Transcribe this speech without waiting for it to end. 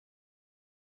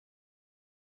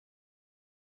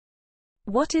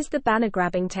What is the banner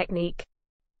grabbing technique?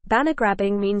 Banner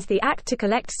grabbing means the act to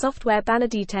collect software banner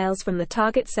details from the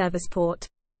target service port.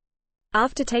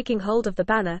 After taking hold of the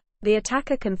banner, the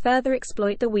attacker can further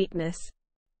exploit the weakness.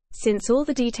 Since all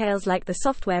the details like the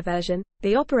software version,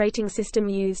 the operating system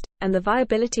used, and the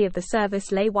viability of the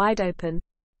service lay wide open.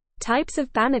 Types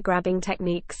of banner grabbing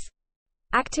techniques.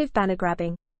 Active banner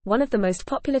grabbing. One of the most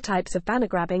popular types of banner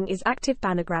grabbing is active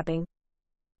banner grabbing.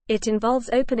 It involves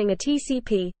opening a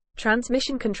TCP,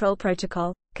 Transmission Control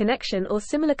Protocol, connection or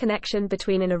similar connection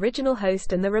between an original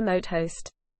host and the remote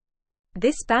host.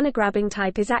 This banner grabbing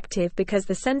type is active because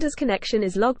the sender's connection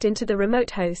is logged into the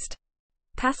remote host.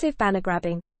 Passive banner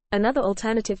grabbing. Another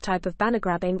alternative type of banner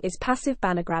grabbing is passive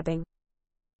banner grabbing.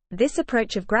 This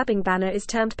approach of grabbing banner is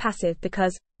termed passive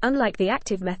because, unlike the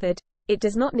active method, it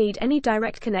does not need any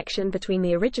direct connection between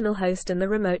the original host and the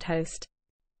remote host.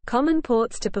 Common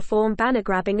ports to perform banner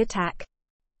grabbing attack.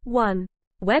 1.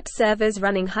 Web servers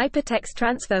running Hypertext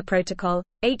Transfer Protocol,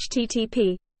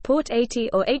 HTTP, port 80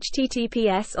 or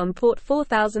HTTPS on port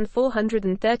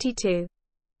 4432.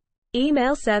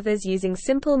 Email servers using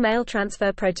Simple Mail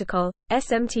Transfer Protocol,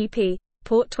 SMTP,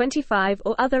 port 25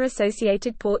 or other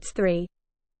associated ports 3.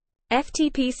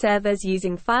 FTP servers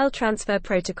using File Transfer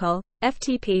Protocol,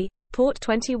 FTP, port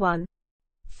 21.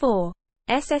 4.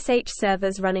 SSH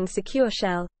servers running Secure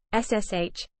Shell,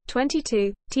 SSH,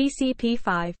 22,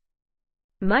 TCP5.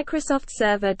 Microsoft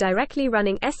Server directly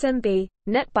running SMB,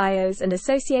 NetBIOS and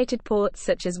associated ports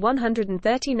such as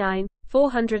 139,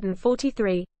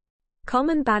 443.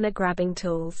 Common banner grabbing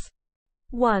tools.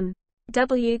 1.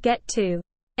 wget 2.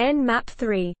 Nmap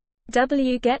 3.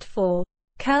 wget 4.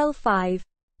 curl 5.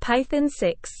 Python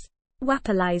 6.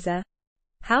 Wapalizer.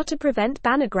 How to prevent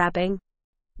banner grabbing.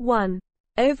 1.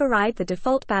 Override the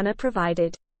default banner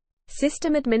provided.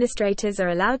 System administrators are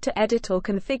allowed to edit or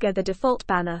configure the default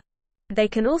banner. They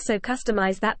can also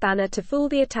customize that banner to fool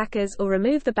the attackers or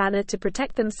remove the banner to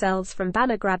protect themselves from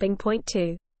banner grabbing.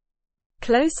 2.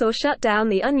 Close or shut down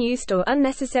the unused or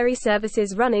unnecessary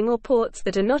services running or ports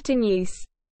that are not in use.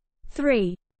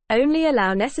 3. Only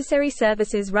allow necessary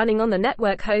services running on the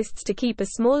network hosts to keep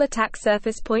a small attack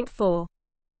surface. 4.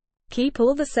 Keep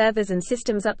all the servers and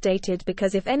systems updated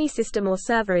because if any system or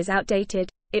server is outdated,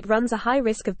 it runs a high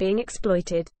risk of being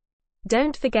exploited.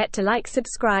 Don't forget to like,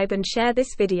 subscribe and share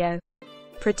this video.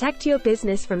 Protect your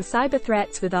business from cyber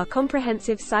threats with our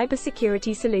comprehensive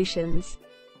cybersecurity solutions.